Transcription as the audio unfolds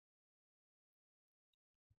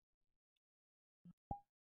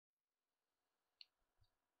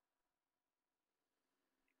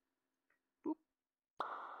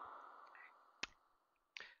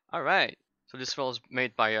Alright, so this world is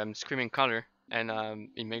made by Screaming Color, and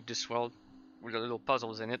he made this world with the little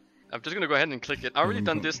puzzles in it. I'm just gonna go ahead and click it. I already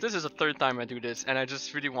done this. This is the third time I do this, and I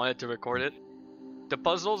just really wanted to record it. The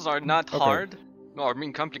puzzles are not hard, or I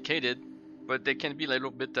mean complicated, but they can be a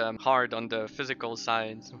little bit hard on the physical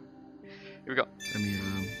side. So, here we go. Let me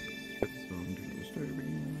start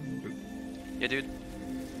again. Yeah, dude.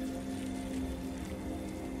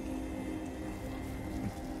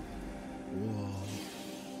 Whoa.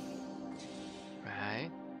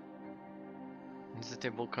 Right. There's the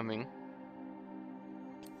table coming.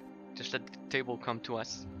 Just let the table come to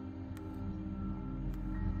us.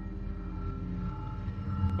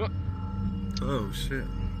 Oh shit.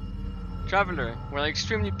 Traveler, we're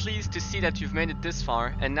extremely pleased to see that you've made it this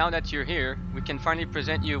far, and now that you're here, we can finally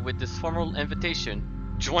present you with this formal invitation.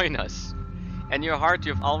 Join us. In your heart,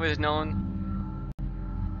 you've always known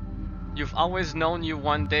you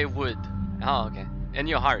one day would. Oh, okay. In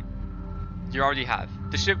your heart. You already have.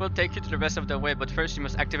 The ship will take you to the rest of the way, but first you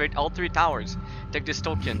must activate all 3 towers. Take this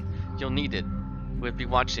token. You'll need it. We'll be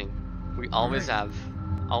watching. We always have.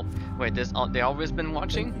 Oh, wait, they always been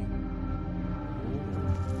watching?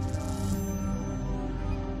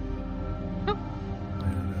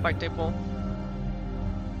 Bye table.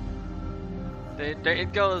 There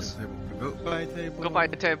it goes. Goodbye table. Goodbye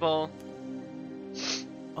table.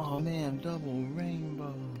 Oh man, double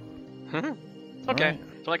rainbow. Okay. Right.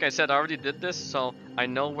 So like I said, I already did this, so I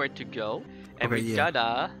know where to go. And Okay, we yeah.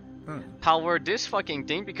 gotta power this fucking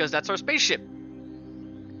thing because that's our spaceship.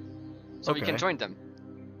 So we can join them.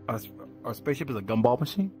 Our spaceship is a gumball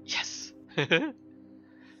machine? Yes.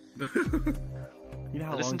 You know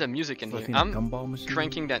how Listen to music in here. fucking I'm gumball machine?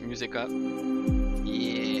 cranking that music up.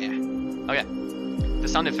 Yeah. Okay. The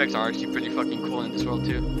sound effects are actually pretty fucking cool in this world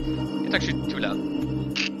too. It's actually too loud.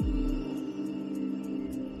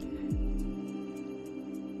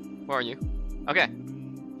 Where are you? Okay.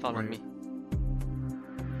 Follow me.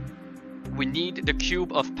 We need the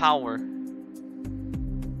cube of power.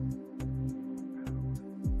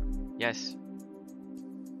 Yes.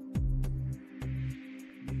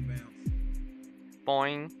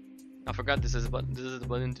 Boing. I forgot this is the button. This is the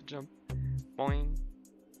button to jump. Boing.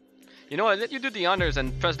 You know what? Let you do the honors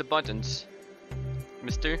and press the buttons,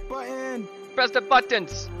 mister. Button! Press the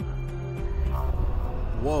buttons!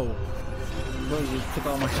 Whoa. Look, you took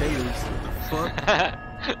all my shaders. What the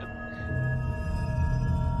fuck?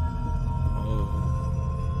 Oh.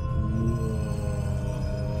 Whoa.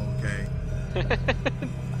 Okay.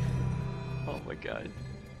 Oh my god.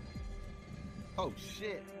 Oh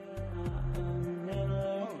shit.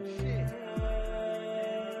 Oh shit.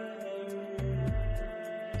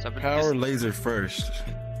 So Power laser first.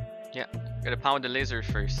 Yeah, gotta power the laser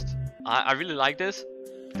first. I really like this.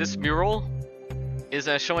 This mural is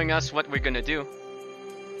showing us what we're gonna do.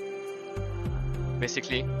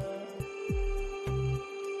 Basically.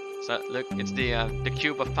 So look, it's the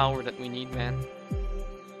cube of power that we need, man.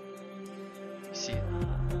 You see it?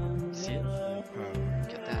 You see it?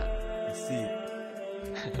 Look at that. I see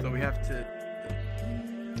it. So we have to.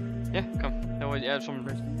 Yeah, come. Then we have some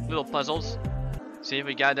little puzzles. See,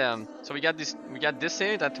 we got so we got this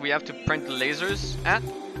here that we have to print the lasers at.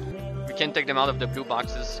 We can't take them out of the blue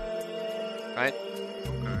boxes, right?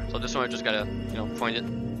 Okay. So this one I just gotta, you know, point it.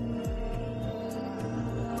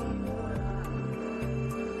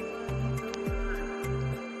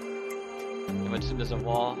 There's a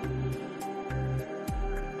wall.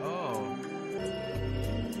 Oh.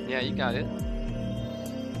 Yeah, you got it.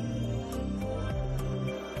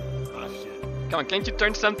 Oh shit. Come on, can't you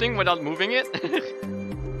turn something without moving it?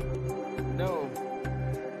 No.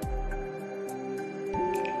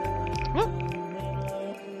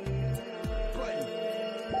 Button.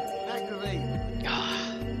 Activate.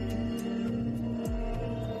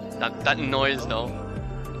 that noise though.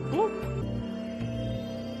 Woo.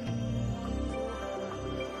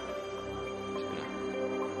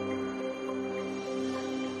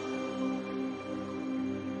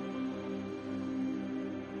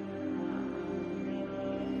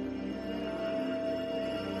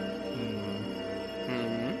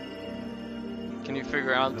 Can you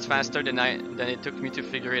figure out faster than it took me to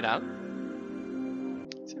figure it out?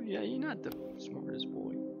 So yeah, you're not the smartest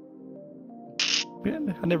boy.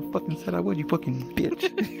 Man, I never fucking said I would, you fucking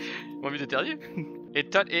bitch. Want me to tell you?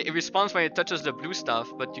 It responds when it touches the blue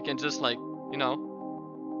stuff, but you can just like, you know.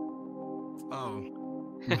 Oh.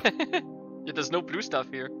 Yeah, there's no blue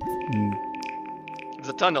stuff here. Mm. There's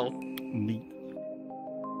a tunnel. Neat.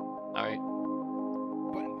 Alright.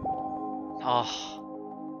 Oh.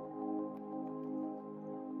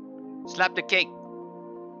 Slap the cake.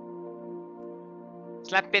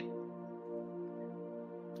 Slap it.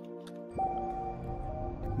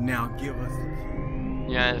 Now give us.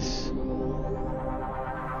 Yes.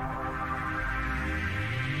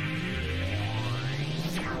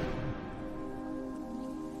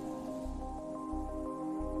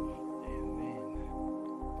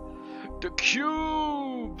 The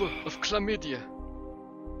cube of chlamydia.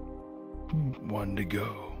 One to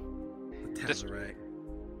go. The Tesseract.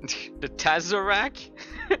 The Tesseract?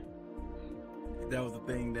 That was the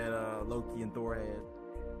thing that Loki and Thor had.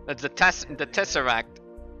 That's the Tesseract. The Tesseract.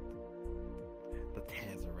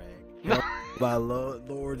 By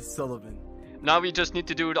Lord Sullivan. Now we just need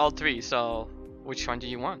to do it all three, so which one do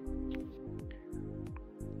you want?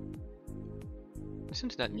 Listen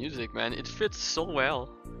to that music, man. It fits so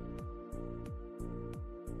well.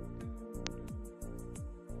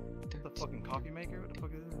 The fucking coffee maker? What the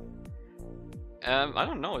fuck is this? I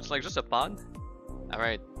don't know. It's like just a pod. All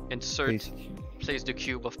right. Insert. Place the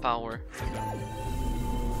cube of power.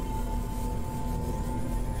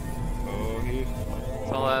 Oh, here.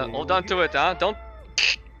 So hold on to it, huh?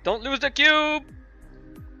 Don't lose the cube.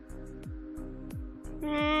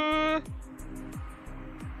 Oh.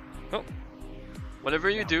 Whatever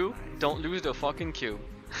you do, don't lose the fucking cube.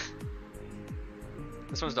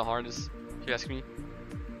 This one's the hardest, if you ask me.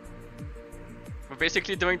 We're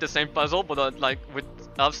basically doing the same puzzle, but like with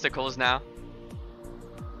obstacles now.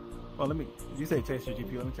 Oh, let me. You say test your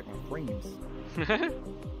GPU. Let me check my frames.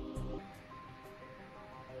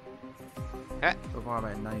 So far I'm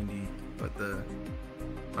at 90, but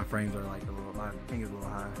my frames are like a little. My ping is a little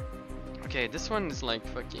high. Okay, this one is like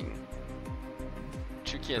fucking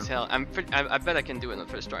tricky as hell. I bet I can do it on the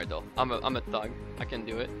first try though. I'm a thug. I can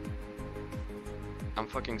do it. I'm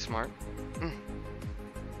fucking smart.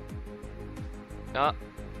 Ah,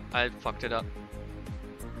 I fucked it up.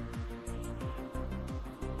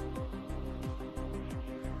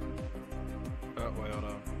 Wait, hold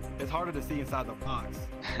on. It's harder to see inside the box.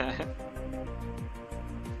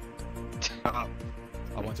 I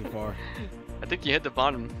went too far. I think you hit the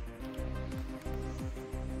bottom.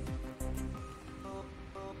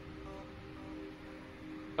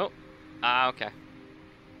 Oh, okay. I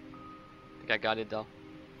think I got it though.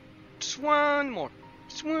 Just one more.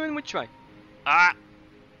 Just one more try. Ah!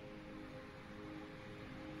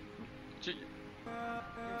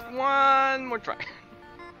 One more try.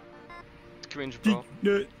 It's cringe, bro.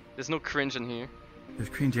 There's no cringe in here. There's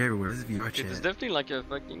cringe everywhere. This is Okay, there's definitely like a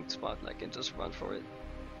fucking spot I can just run for it.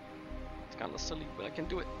 It's kinda silly, but I can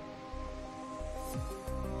do it.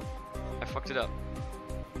 I fucked it up.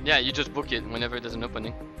 Yeah, you just book it whenever there's an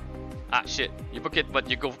opening. Ah, shit. You book it, but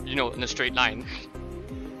you go, you know, in a straight line.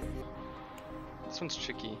 This one's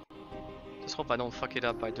tricky. Just hope I don't fuck it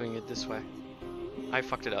up by doing it this way. I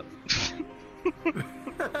fucked it up.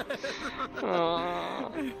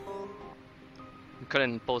 I'm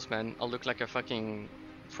cutting in post, man. I'll look like a fucking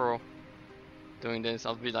pro doing this.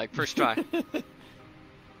 I'll be like, first try.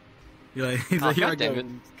 You're like, he's Oh, like, here I God damn go. it.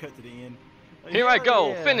 Cut to the end. Like, Here I go,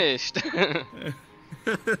 yeah. finished.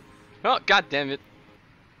 Oh, god damn it.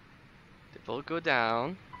 They both go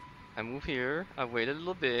down. I move here. I wait a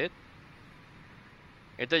little bit.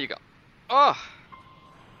 And there you go. Oh!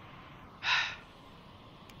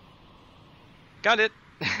 Got it.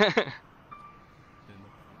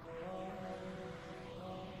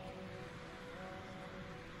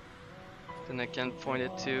 Then I can point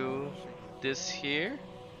it to this here.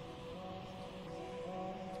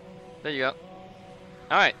 There you go.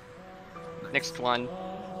 Alright. Next one.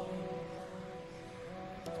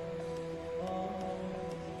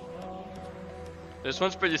 This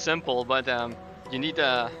one's pretty simple, but you need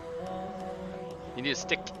a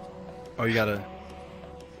stick. Oh, you gotta.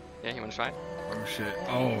 Yeah, you wanna try it? Oh shit.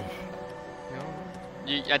 Oh. No.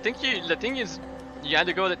 I think the thing is, you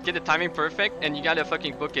gotta go get the timing perfect, and you gotta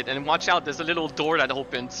fucking book it. And watch out, there's a little door that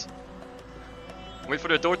opens. Wait for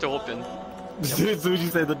the door to open. As soon as you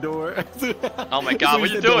say the door. Oh my god,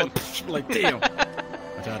 what are you doing? Like, damn.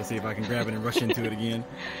 I try to see if I can grab it and rush into it again.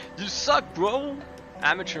 You suck, bro.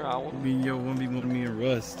 Amateur owl. Yo, 1v1 me and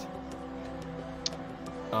Rust.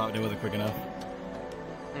 Oh, that wasn't quick enough.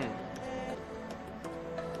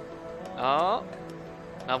 Oh.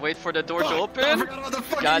 Now wait for the door to open. I forgot about the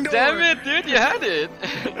fucking God door. damn it, dude, you had it.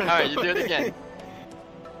 Alright, you do it again.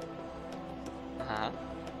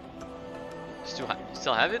 You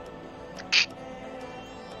still have it?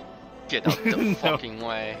 Get out the No. fucking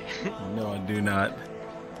way. No, I do not.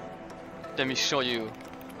 Let me show you.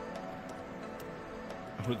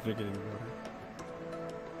 I was forgetting about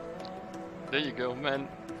There you go, man.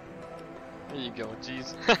 There you go,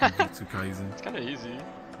 jeez. it. Kaizen. It's kind of easy.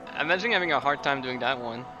 Imagine having a hard time doing that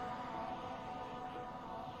one.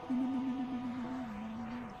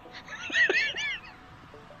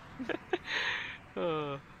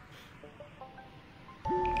 uh.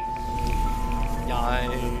 Yay.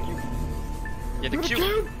 Yeah, the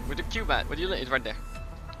cube. Where's the cube at? Where do you live? It's right there.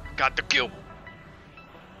 Got the cube.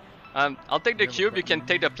 I'll take the cube. You can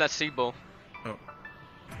take the placebo. Oh.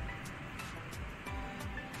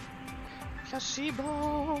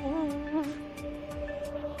 Placebo.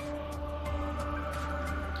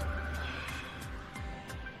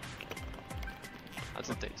 How's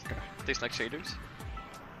it taste? Tastes like shaders.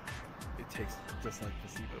 It tastes just like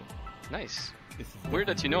placebo. Nice. This is Weird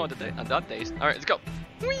that you know that taste. Alright, let's go.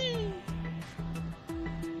 Whee!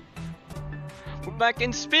 We're back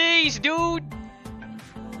in space, dude!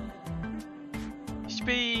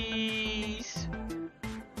 Space!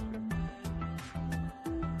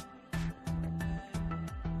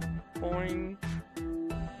 Boing.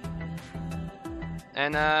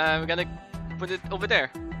 And we gotta put it over there.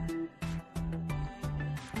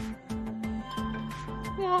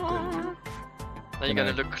 Now you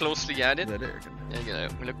gotta look closely at it. Is that it? Yeah, you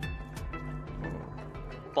gotta look.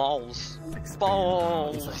 Balls. Expand.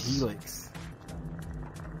 Balls. It's a helix.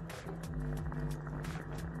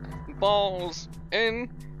 Balls. And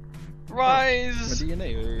My rise.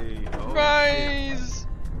 DNA. Oh, Rise.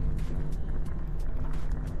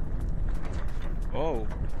 Oh.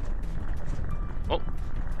 Oh.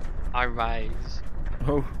 I rise.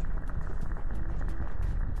 Oh.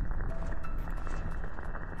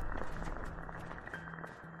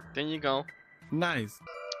 There you go. Nice.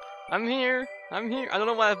 I'm here. I'm here. I don't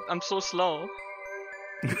know why I'm so slow.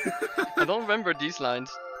 I don't remember these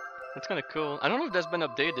lines. That's kind of cool. I don't know if that's been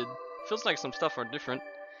updated. Feels like some stuff are different.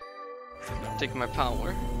 Take my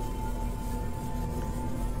power.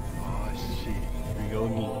 Oh shit. Here we go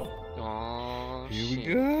again. Oh Here shit. we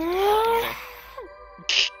go.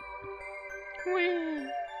 Okay. Whee.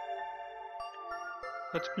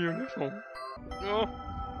 That's beautiful. Oh.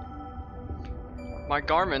 My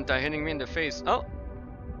garment are hitting me in the face. Oh.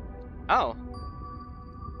 Oh.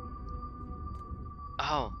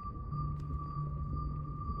 Oh.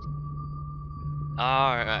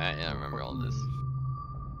 Alright, I remember all this.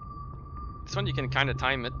 This one you can kind of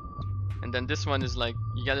time it. And then this one is like,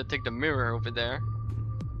 you gotta take the mirror over there.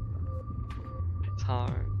 It's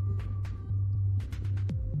hard.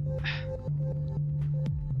 Can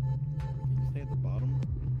you stay at the bottom?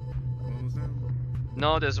 What was that?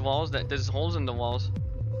 No, there's walls, there's holes in the walls.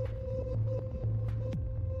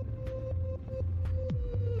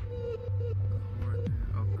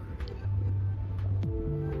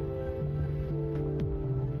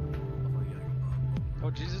 Oh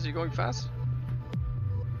Jesus, you going fast?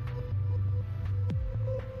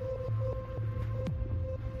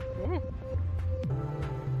 Ooh.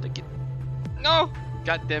 Take it. No!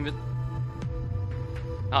 God damn it.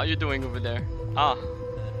 How are you doing over there? Ah.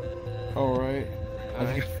 Alright. I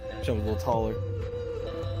Alright. think I jumped a little taller.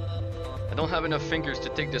 I don't have enough fingers to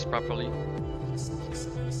take this properly.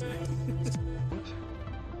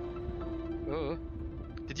 Oh.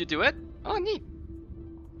 Did you do it? Oh, neat.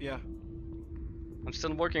 Yeah. I'm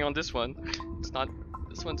still working on this one. It's not.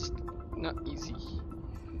 This one's not easy.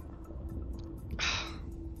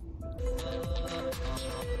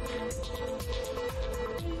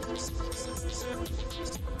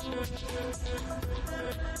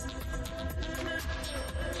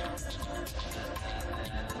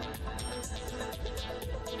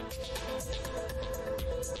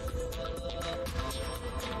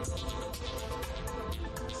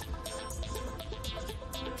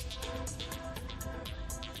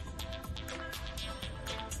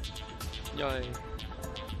 Yay.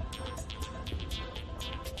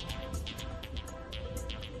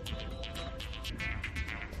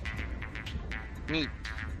 Neat.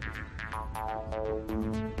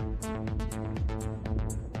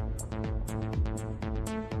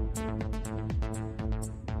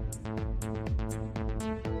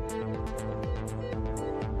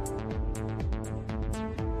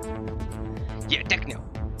 Yeah, techno.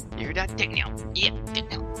 You hear that? Techno. Yeah,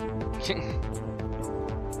 techno.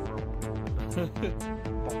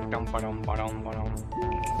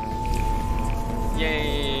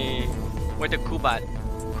 Yay! Where the cube at?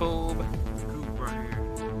 Cube. Coop right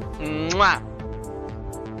here. Mwah!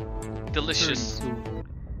 Delicious. Cool.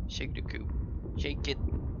 Shake the cube. Shake it.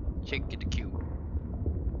 Shake it, the cube.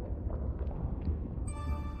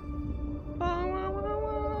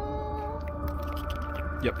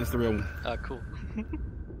 Yep, it's the real one. Cool.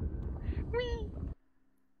 Whee!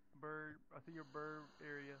 Bird, I see your bird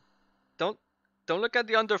area. Don't look at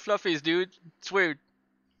the under fluffies, dude. It's weird.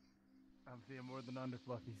 I'm seeing more than under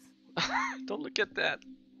fluffies. Don't look at that.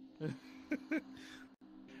 I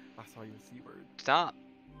saw you a seabird. Stop.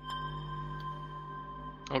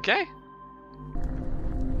 Okay.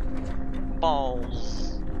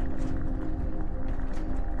 Balls.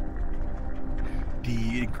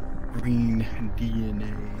 The green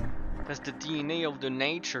DNA. That's the DNA of the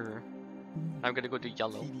nature. I'm gonna go to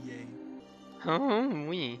yellow. PDA. Oh,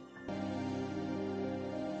 oui.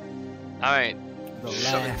 Alright. The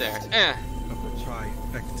Shove it last there. of the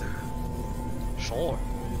trifecta. Sure.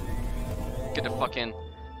 Get the fuck in.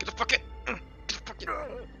 Get the fuck in. Get the fuck in.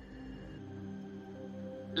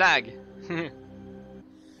 Lag.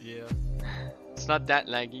 Yeah. It's not that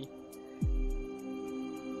laggy.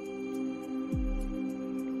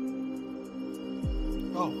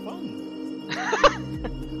 Oh, fun.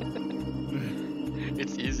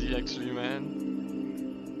 It's easy actually, man.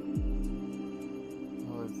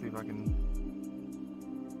 Well, let's see if I can.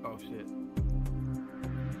 Oh shit.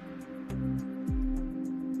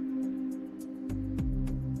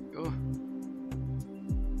 Oh.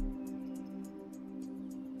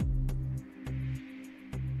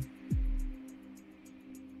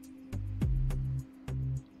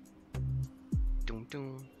 Dum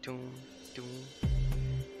dum dum dum.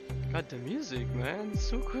 God, the music, man, it's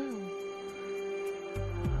so cool.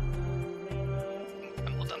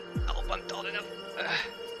 I'm all done. I hope I'm tall enough.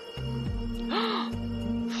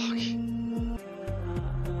 Fuck.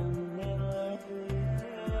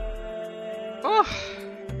 Oh.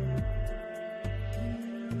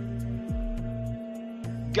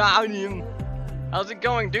 Got him. How's it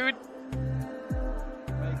going, dude?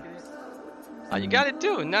 Oh, you got it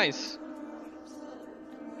too. Nice.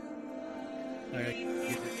 Alright.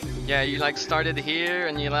 Yeah, you like started here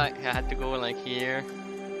and you like had to go like here.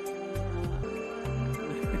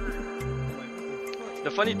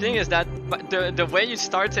 The funny thing is that the way you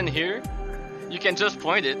start in here, you can just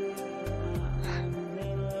point it.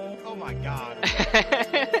 Oh my god.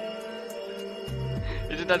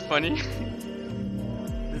 Isn't that funny?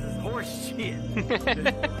 This is horse shit.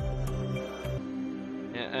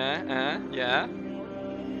 Yeah.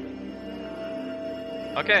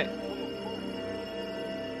 Okay.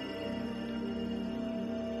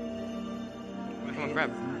 Come on,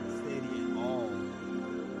 grab. Steady at all.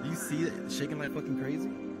 Do you see it shaking like fucking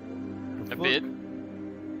crazy? A bit.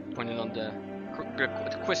 Pointing on the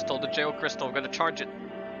crystal, the geo crystal. We're gonna charge it.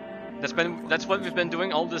 That's what we've been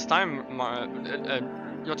doing all this time.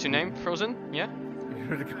 What's your name? Frozen? Yeah.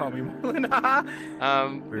 You're gonna call me Mullen?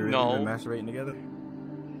 We're no. masturbating together.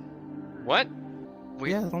 What?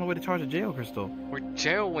 Yeah, that's the only way to charge a jail crystal. We're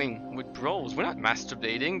jailwing with bros. We're not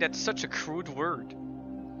masturbating. That's such a crude word.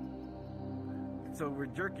 So we're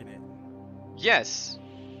jerking it. Yes.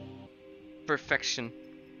 Perfection.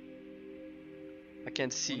 I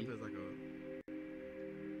can't see. Feels like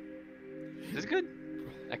Is this good?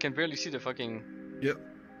 I can barely see the fucking. Yep.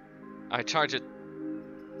 I charge it.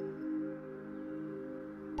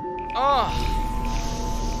 Oh!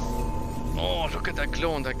 Oh, look at that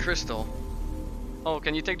glow on that crystal. Oh,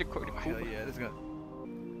 can you take the hell yeah, this gonna.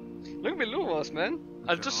 Look below us, man.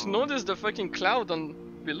 I just noticed the fucking cloud on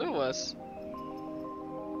below us.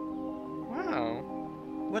 Wow.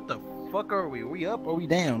 What the fuck are we? Are we up or are we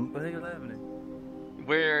down? What the hell is happening?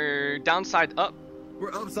 We're downside up.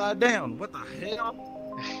 We're upside down. What the hell?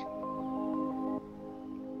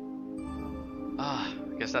 Ah,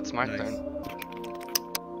 I guess that's my Nice. turn.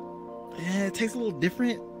 Yeah, it tastes a little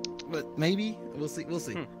different, but maybe we'll see. We'll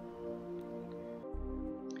see.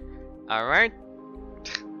 Alright.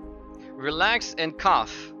 Relax and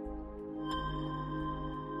cough.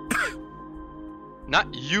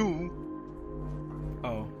 Not you.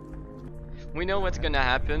 Oh. We know what's gonna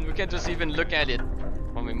happen. We can just even look at it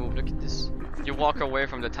when we move. Look at this. You walk away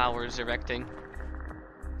from the towers erecting.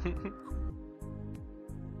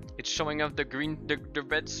 It's showing off the green, the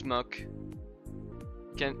red smoke.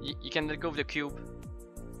 You can let go of the cube.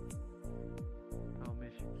 Oh,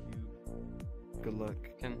 mission cube. Good luck.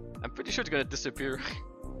 I'm pretty sure it's gonna disappear.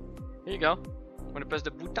 Here you go. Wanna press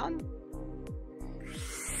the button?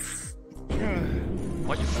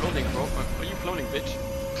 Why are you floating, bro? Why are you floating, bitch?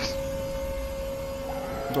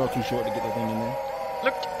 It's all too short to get that thing in there.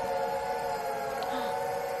 Look!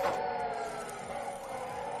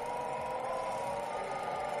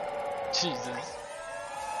 Jesus.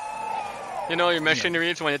 You know your machinery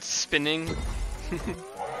is when it's spinning.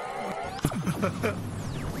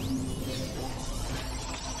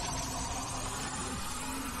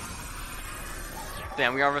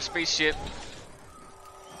 Damn, we are a spaceship.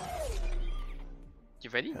 You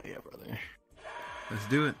ready? Hell yeah, brother. Let's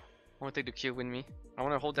do it. I want to take the cube with me. I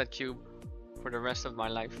want to hold that cube for the rest of my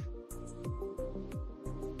life.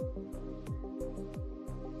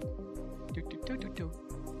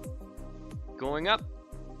 Going up.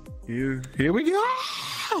 Here we go.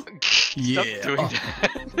 Stop doing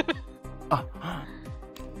that.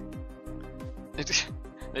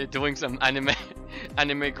 They're doing some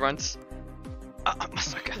anime grunts.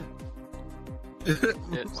 Masaka. Yeah,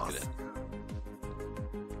 let's do that.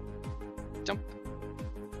 Jump.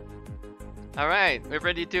 Alright, we're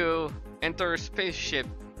ready to enter a spaceship.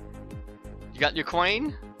 You got your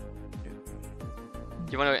coin?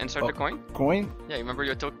 You want to insert the coin? Coin? Yeah, you remember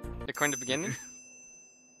you took the coin at the beginning?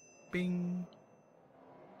 Bing.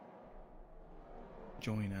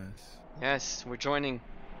 Join us. Yes, we're joining.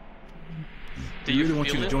 Do you really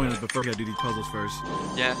want you to join us, but first we gotta do these puzzles first.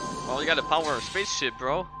 Yeah, well, you gotta power a spaceship,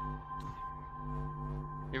 bro.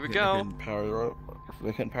 Here we go.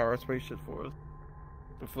 They couldn't power our spaceship for us.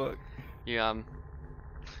 The fuck? Yeah,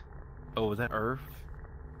 Oh, is that Earth?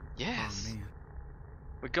 yes. Oh man.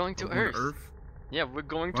 We're going to We're going Earth. to Earth? Yeah, we're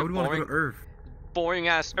going Why to would we want to go to Earth? boring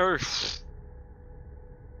ass Earth.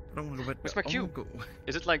 I don't want to go back. Where's my I wanna cube? go-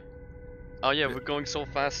 Is it like... Oh yeah, we're going so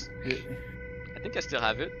fast. Yeah. I think I still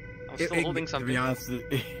have it. I'm still holding To something. be honest,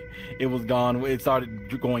 it was gone. It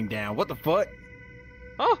started going down. What the fuck?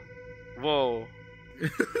 Oh! Whoa.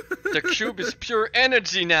 The cube is pure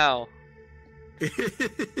energy now.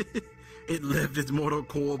 It left its mortal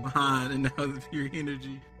core behind, and now it's pure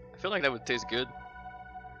energy. I feel like that would taste good.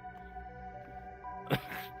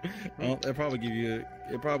 Well, it probably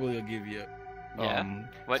will give you Yeah.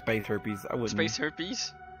 What? space herpes. I wouldn't. Space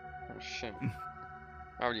herpes? Oh shit.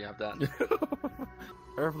 I already have that.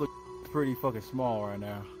 Earth looks pretty fucking small right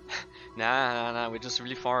now. Nah, we're just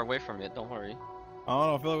really far away from it, don't worry. I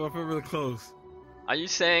don't know. I feel really close. Are you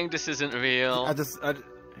saying this isn't real?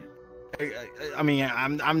 I mean,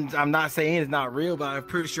 I'm not saying it's not real, but I'm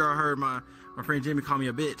pretty sure I heard my friend Jimmy call me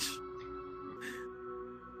a bitch.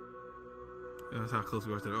 That's how close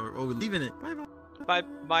we are to the Earth. Oh, we're leaving it. Bye bye.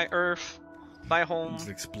 Bye Earth. Bye home. It just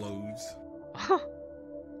explodes. So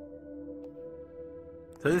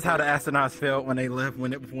this is how the astronauts felt when they left,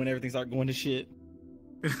 when everything started going to shit.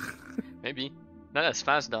 Maybe. Not as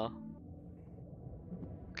fast though.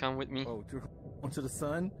 Come with me. Oh, onto the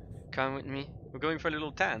sun. Come with me. We're going for a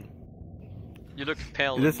little tan. You look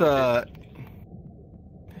pale. Is this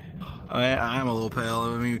I'm a little pale.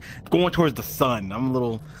 I mean, going towards the sun? I'm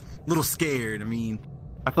a little scared. I mean,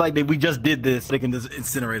 I feel like we just did this. they can just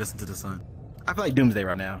incinerate us into the sun. I feel like Doomsday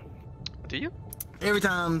right now. Do you? Every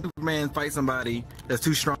time Superman fights somebody that's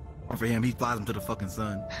too strong for him, he flies him to the fucking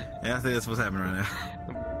sun. And I think that's what's happening right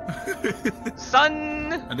now.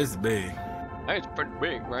 Sun! And this is big. It's pretty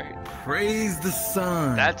big, right? Praise the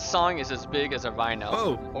sun. That song is as big as a rhino.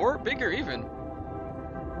 Oh. Or bigger even.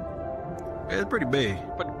 It's pretty big.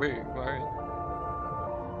 Pretty big, right?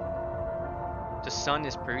 The sun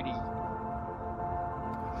is pretty.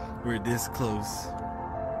 We're this close.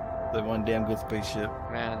 The one damn good spaceship.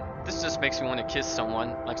 Man, this just makes me want to kiss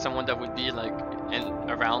someone. Like someone that would be like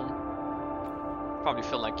around. Probably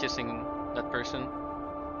feel like kissing that person.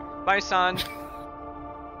 Bye, son.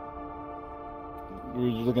 We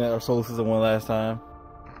were just looking at our solar system one last time.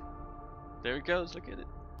 There it goes, look at it.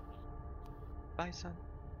 Bye, son.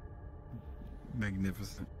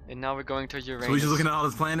 Magnificent. And now we're going to Uranus. So we're just looking at all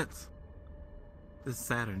these planets? This is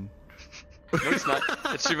Saturn. No, it's not.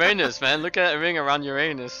 It's Uranus, man. Look at that ring around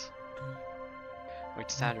Uranus. Wait,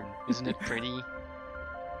 Saturn. Isn't it pretty?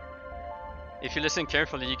 If you listen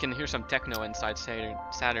carefully, you can hear some techno inside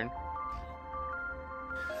Saturn.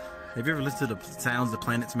 Have you ever listened to the sounds the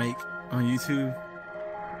planets make on YouTube?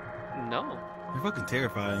 No. They're fucking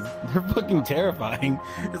terrifying. They're fucking terrifying.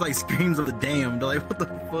 It's like screams of the damned. Like, what the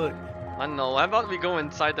fuck? I don't know. How about we go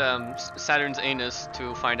inside Saturn's anus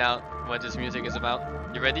to find out what this music is about?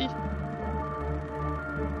 You ready?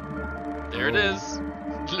 There it is.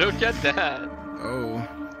 Look at that. Oh.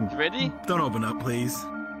 You ready? Don't open up, please.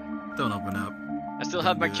 Don't open up. I still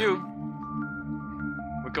have my cube.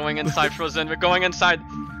 We're going inside, Frozen. We're going inside.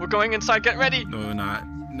 We're going inside. Get ready. No, we're not.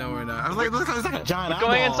 No, we're not. I was like, look, it's like a giant We're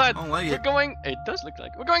going eyeball. inside. I don't like We're it. going. It does look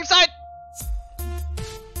like. We're going inside.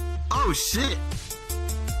 Oh, shit.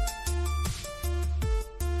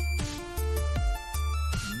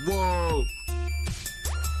 Whoa.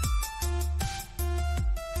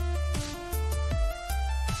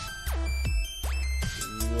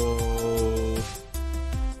 Whoa.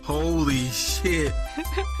 Holy shit.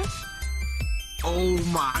 Oh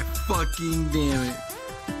my fucking damn it.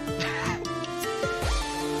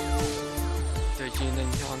 The Yin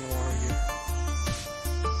and Yang warrior.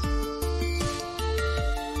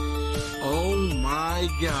 Oh my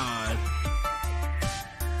god.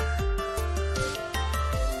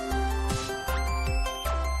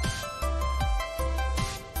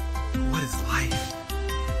 What is life?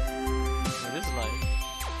 What is life?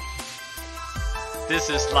 This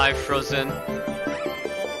is life, Frozen.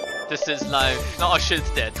 This is life. Oh shit, it's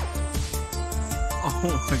dead.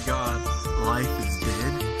 Oh my god. Life is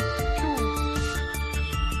dead.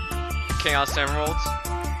 Chaos Emeralds.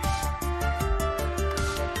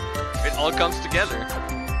 It all comes together.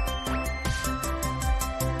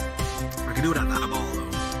 I can do it at the eyeball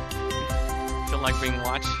though. Feel like being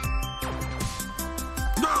watched.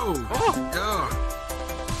 No! Oh!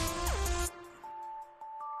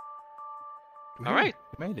 Alright.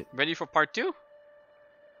 Made it. Ready for part 2?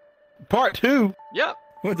 Part 2? Yep.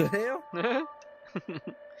 What the hell?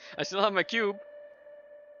 I still have my cube.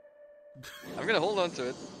 I'm gonna hold on to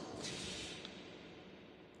it.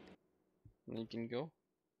 And you can go.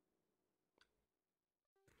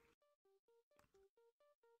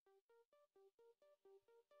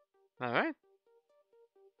 Alright.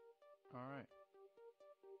 Alright.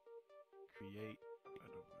 Create.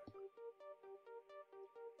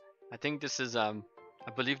 I think this is I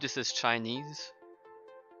believe this is Chinese.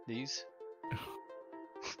 These.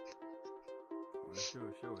 Sure.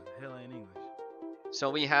 Hell ain't English. So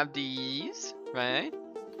we have these, right?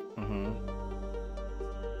 Mm-hmm.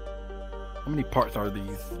 How many parts are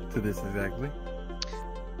these to this exactly?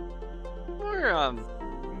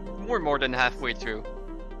 We're more than halfway through.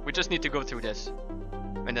 We just need to go through this.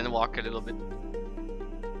 And then walk a little bit.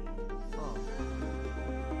 Oh.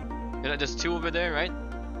 You know, there's 2 over there, right?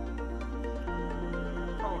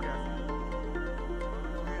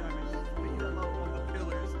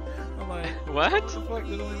 What? What the fuck?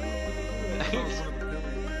 There's only one.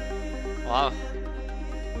 Wow.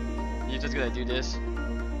 You're just gonna do this.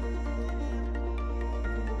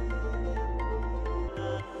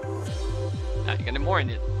 Now you're gonna more in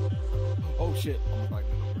it. Oh shit.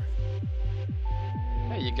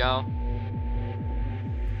 There you go.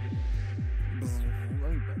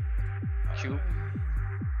 Cube.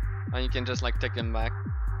 And you can just like take them back.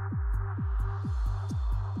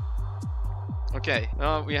 Okay,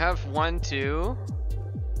 we have 1, 2,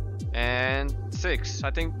 and 6. I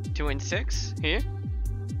think 2 and 6 here,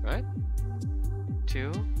 right?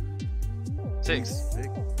 2, 6.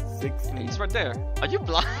 Six. He's right there. Are you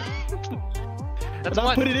blind? That's I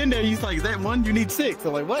one. put it in there. He's like, is that one? You need 6.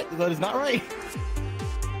 I'm like, what? That is not right.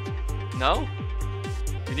 No.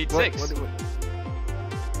 You need 6.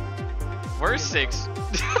 Where's 6?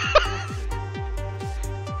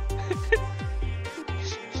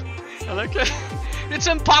 I like it. It's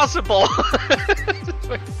impossible.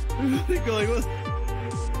 There you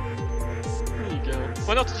go.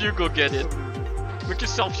 Why not you go get it? Make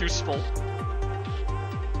yourself useful.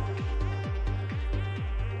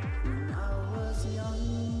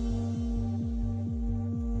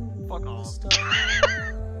 Fuck off.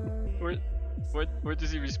 Where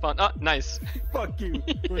does he respawn? Ah, nice. Fuck you.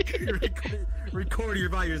 Recording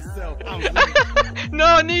by yourself. No,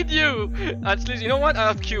 I need you. Actually, you know what? I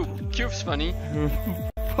have cube. Cube's funny.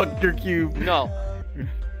 Fuck your cube. No.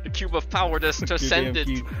 The cube of power that's transcended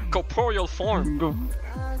corporeal form.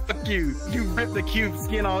 Fuck you. You ripped the cube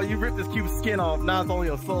skin off. You ripped this cube's skin off. Now it's only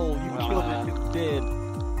a soul. You killed it. It's dead.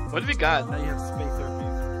 What do we got? Now you have space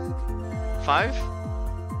herpes. 5?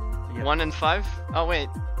 Yeah. 1 and 5? Oh wait.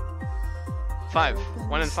 5.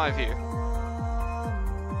 1 and 5 here.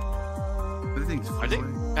 Are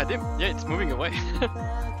they? Yeah, it's moving away.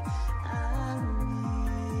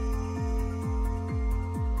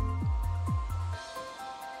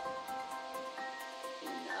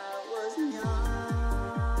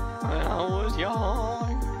 When I was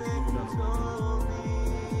young,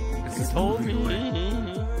 you told me.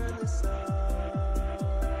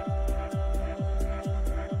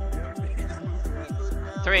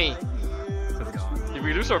 Three. Did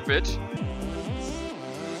we lose our bitch?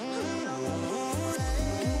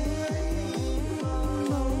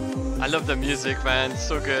 I love the music, man. It's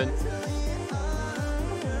so good. 3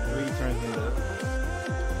 turns into.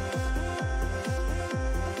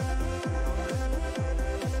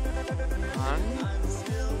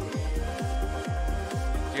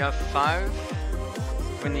 You have 5.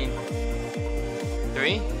 We need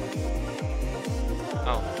 3.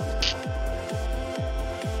 Oh.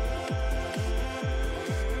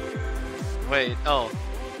 Wait, oh.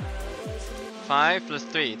 5 plus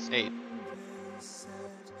 3, it's 8.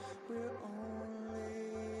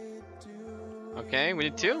 Okay, we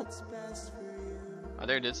need 2. Oh,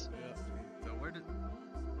 there it is. So where does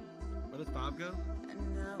 5 go?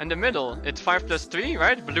 In the middle, it's 5 plus 3,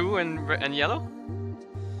 right? Blue and yellow?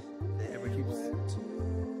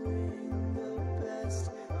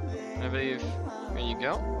 I believe. There you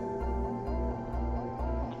go.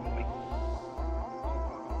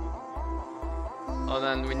 Oh,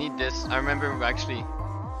 then we need this. I remember actually.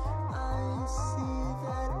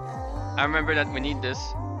 I remember that we need this.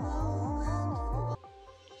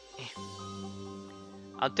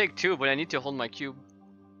 I'll take 2, but I need to hold my cube.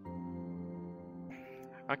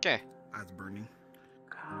 Okay. Eyes burning.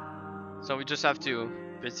 So we just have to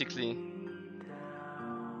basically.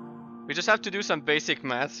 We just have to do some basic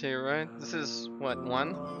math here, right? This is what,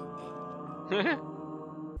 1?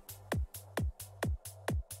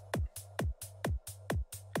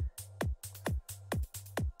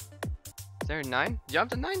 Is there a 9? You have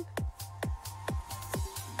the 9?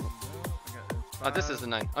 Oh, this is the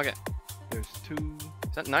 9. Okay. There's 2.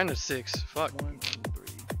 Is that 9 or 6? Fuck. 1, 2,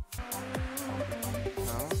 3.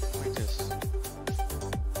 No, like this.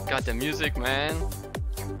 Got the music, man.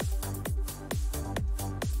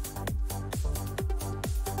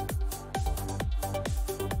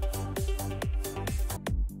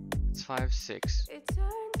 It's 5, 6.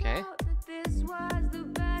 Okay.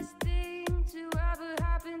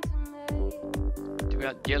 We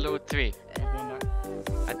got yellow 3.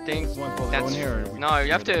 I think that's no.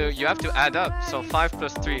 You have to add up. So 5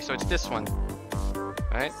 plus 3. So it's this one,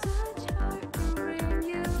 right?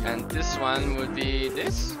 And this one would be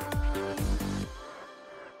this.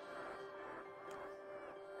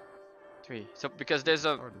 3. So because there's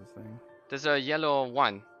a yellow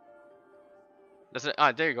 1.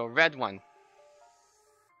 There you go, red 1.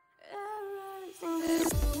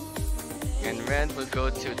 And red will go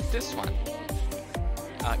to this one.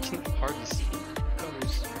 I can hardly see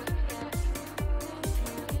colors.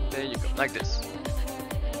 There you go, like this.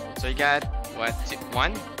 So you got what?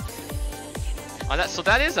 1? Oh, so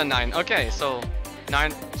that is a 9. Okay, so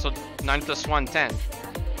 9. So 9 plus 1, 10.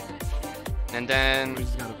 And then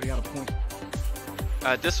We got a point.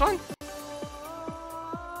 this one.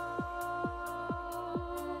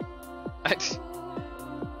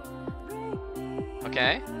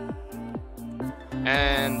 Okay.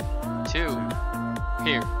 And 2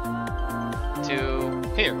 here. 2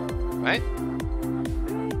 here, right?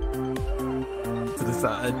 To the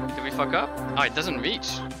side. Did we fuck up? Oh, it doesn't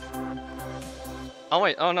reach. Oh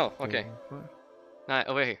wait, oh no, okay. Nah,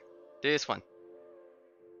 over here. This one.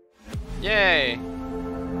 Yay!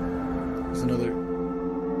 There's another.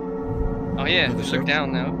 Oh yeah, Another look show?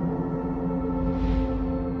 down now.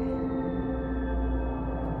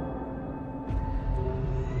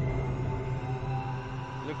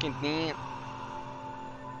 Look at that.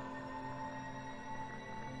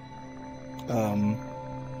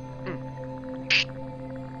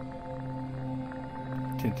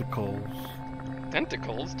 Tentacles.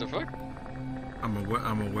 Tentacles? The fuck? I'm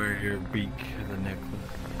gonna wear your beak as a necklace.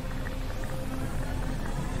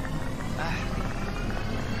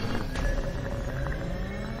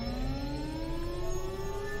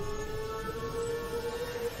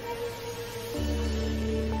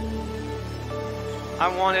 I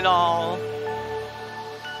want it all.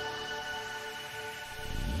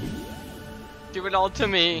 Give it all to You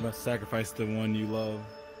me. must sacrifice the one you love.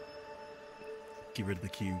 Get rid of the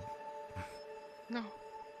cube. No.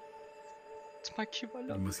 It's my cube, I You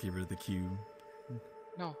love it. must get rid of the cube.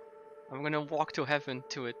 No. I'm gonna walk to heaven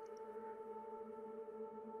to it.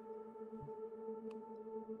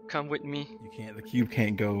 Come with me. You can't. The cube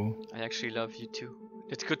can't go. I actually love you too.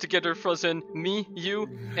 Let's go together, Frozen. Me, you,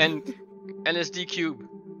 and LSD Cube.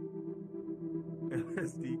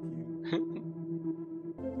 LSD cube.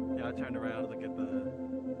 Yeah, I turned around to look at the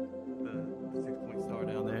 6-point star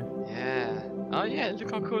down there. Yeah. Oh yeah,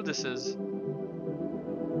 look how cool this is.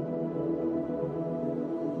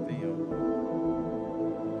 Damn.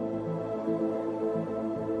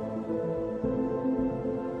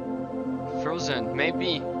 Frozen,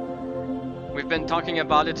 maybe. We've been talking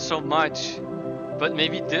about it so much, but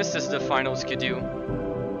maybe this is the final Skidoo. Oh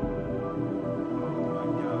my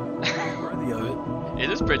god. Worthy of it. It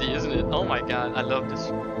is pretty, isn't it? Oh my god, I love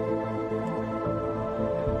this.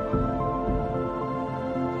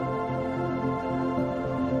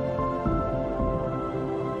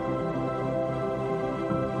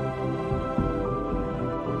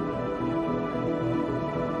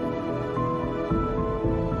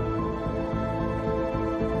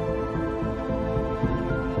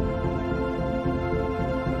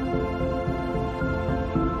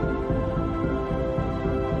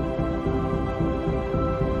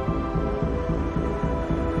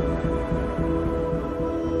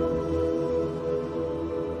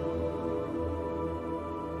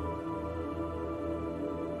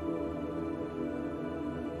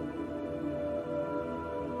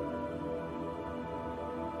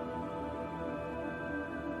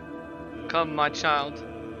 Come, my child.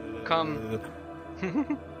 Come.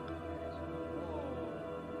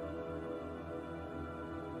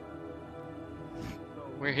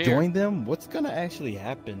 We're here. Join them? What's gonna actually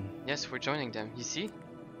happen? Yes, we're joining them. You see?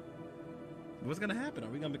 What's gonna happen? Are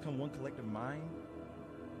we gonna become one collective mind?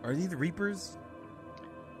 Are these the Reapers?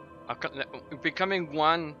 Becoming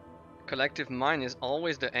one collective mind is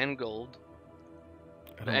always the end goal.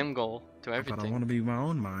 The end goal to everything. But I want to be my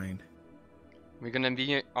own mind. We're gonna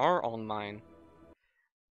be our own mind.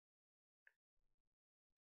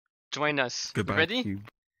 Join us. Goodbye, Ready? Cube.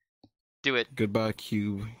 Do it. Goodbye,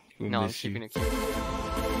 Cube. We'll No, I'm miss you. keeping it cute.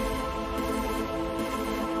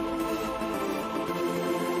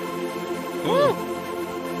 Woo!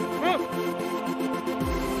 Woo!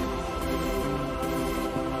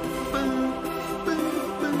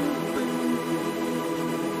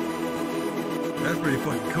 That's pretty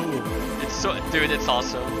fucking cool. It's so, dude, it's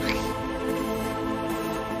awesome. I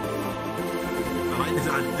like this.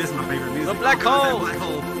 This is my favorite music. The black hole! Black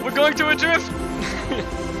hole. We're going to a drift!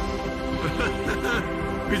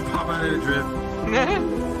 We just pop out of the drift.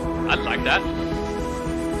 I'd like that.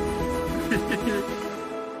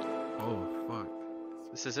 Oh fuck!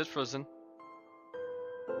 This is it, Frozen.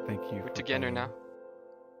 Thank you. We're together now.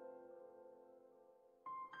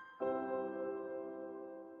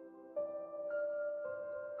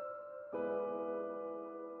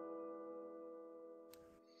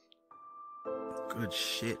 Good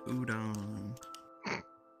shit, udon.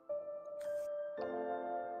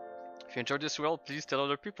 If you enjoyed this world, please tell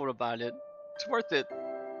other people about it. It's worth it.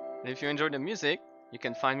 And if you enjoyed the music, you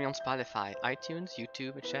can find me on Spotify, iTunes,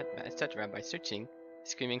 YouTube, etc. by searching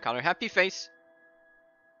Screaming Color Happy Face.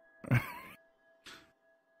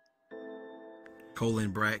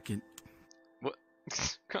 Colon bracket. What?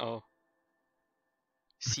 Oh.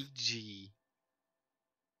 CG.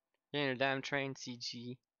 You're in a damn train,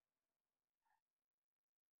 CG.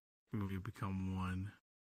 We become one.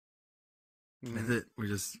 Mm. That's it.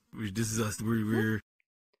 This is us. We're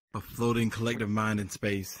a floating collective mind in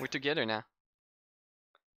space. We're together now.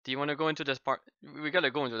 Do you want to go into this part? We gotta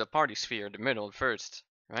go into the party sphere, the middle first,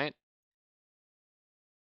 right?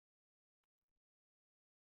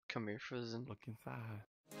 Come here, Frozen. Look inside.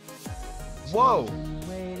 Whoa!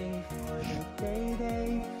 Waiting for the day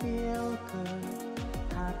they feel good.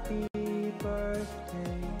 Happy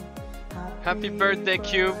birthday. Happy birthday,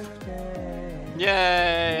 Cube.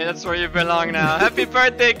 Yay, that's where you belong now. Happy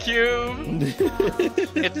birthday, Cube.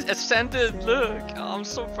 It's ascended, look. Oh, I'm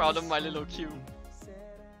so proud of my little Cube.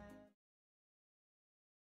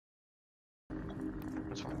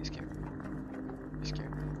 What's wrong? He's scared. He's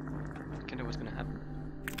scared. I kinda know what's gonna happen.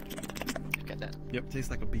 Look at that. Yep, tastes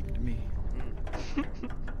like a beak to me.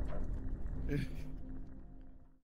 Mm.